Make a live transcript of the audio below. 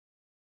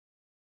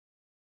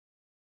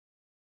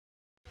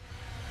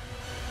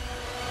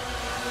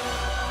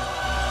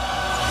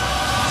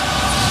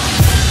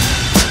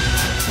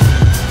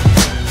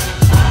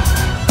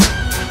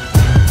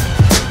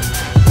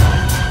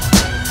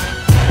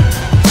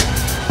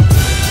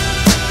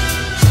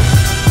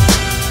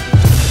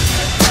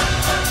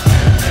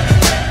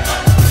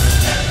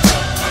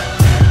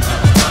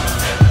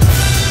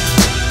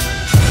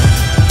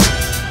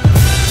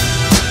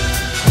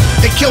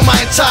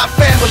entire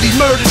family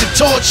murdered and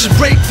tortured,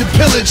 raped and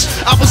pillaged.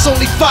 I was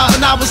only 5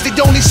 and I was the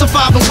only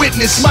surviving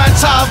witness. My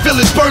entire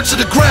village burned to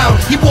the ground.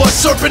 He wore a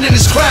serpent in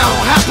his crown,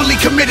 happily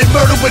committed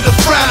murder with a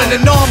frown. And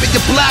an army of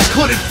black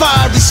hooded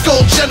fiery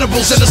skull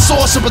generals, and a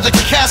sorcerer that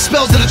could cast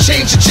spells that'll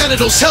change your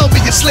genitals. Held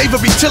me in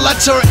slavery till I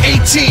turned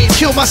 18.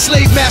 Killed my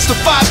slave master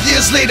 5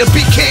 years later,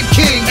 became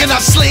king. And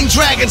I've slain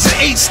dragons and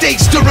 8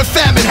 states during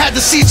famine. Had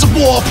the seeds of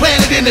war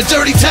planted in a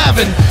dirty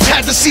tavern.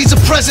 Had the seeds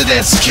of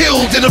presidents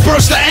killed in a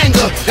burst of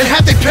anger. And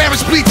had their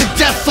parents bleed to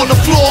death on the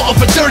floor of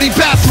a dirty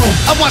bathroom.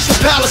 I watched the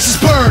palaces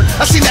burn.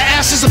 I seen the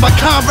ashes of my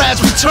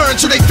comrades return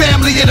to their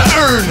family in an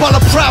urn. While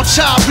a proud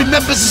child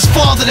remembers his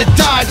father that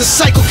died, the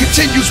cycle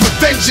continues with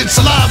vengeance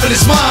alive in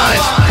his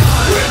mind.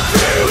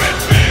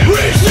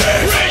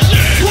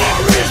 War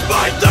is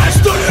my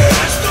destiny.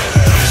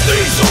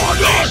 These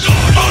orders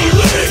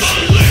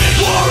unleashed.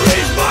 War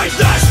is my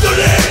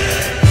destiny.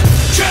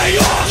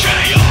 Chaos,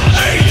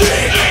 AD.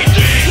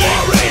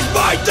 War is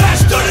my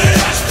destiny.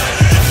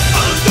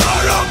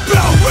 Under a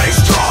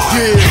bell-raised star.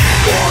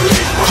 War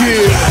is my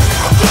destiny.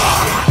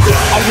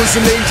 I was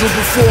an angel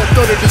before a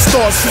third of the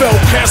stars fell,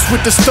 cast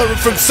with the stirring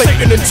from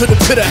Satan into the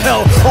pit of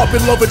hell. Our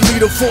beloved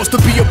leader forced to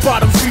be a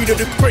bottom feeder,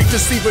 the great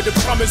deceiver that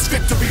promised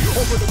victory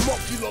over the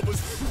monkey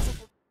lovers.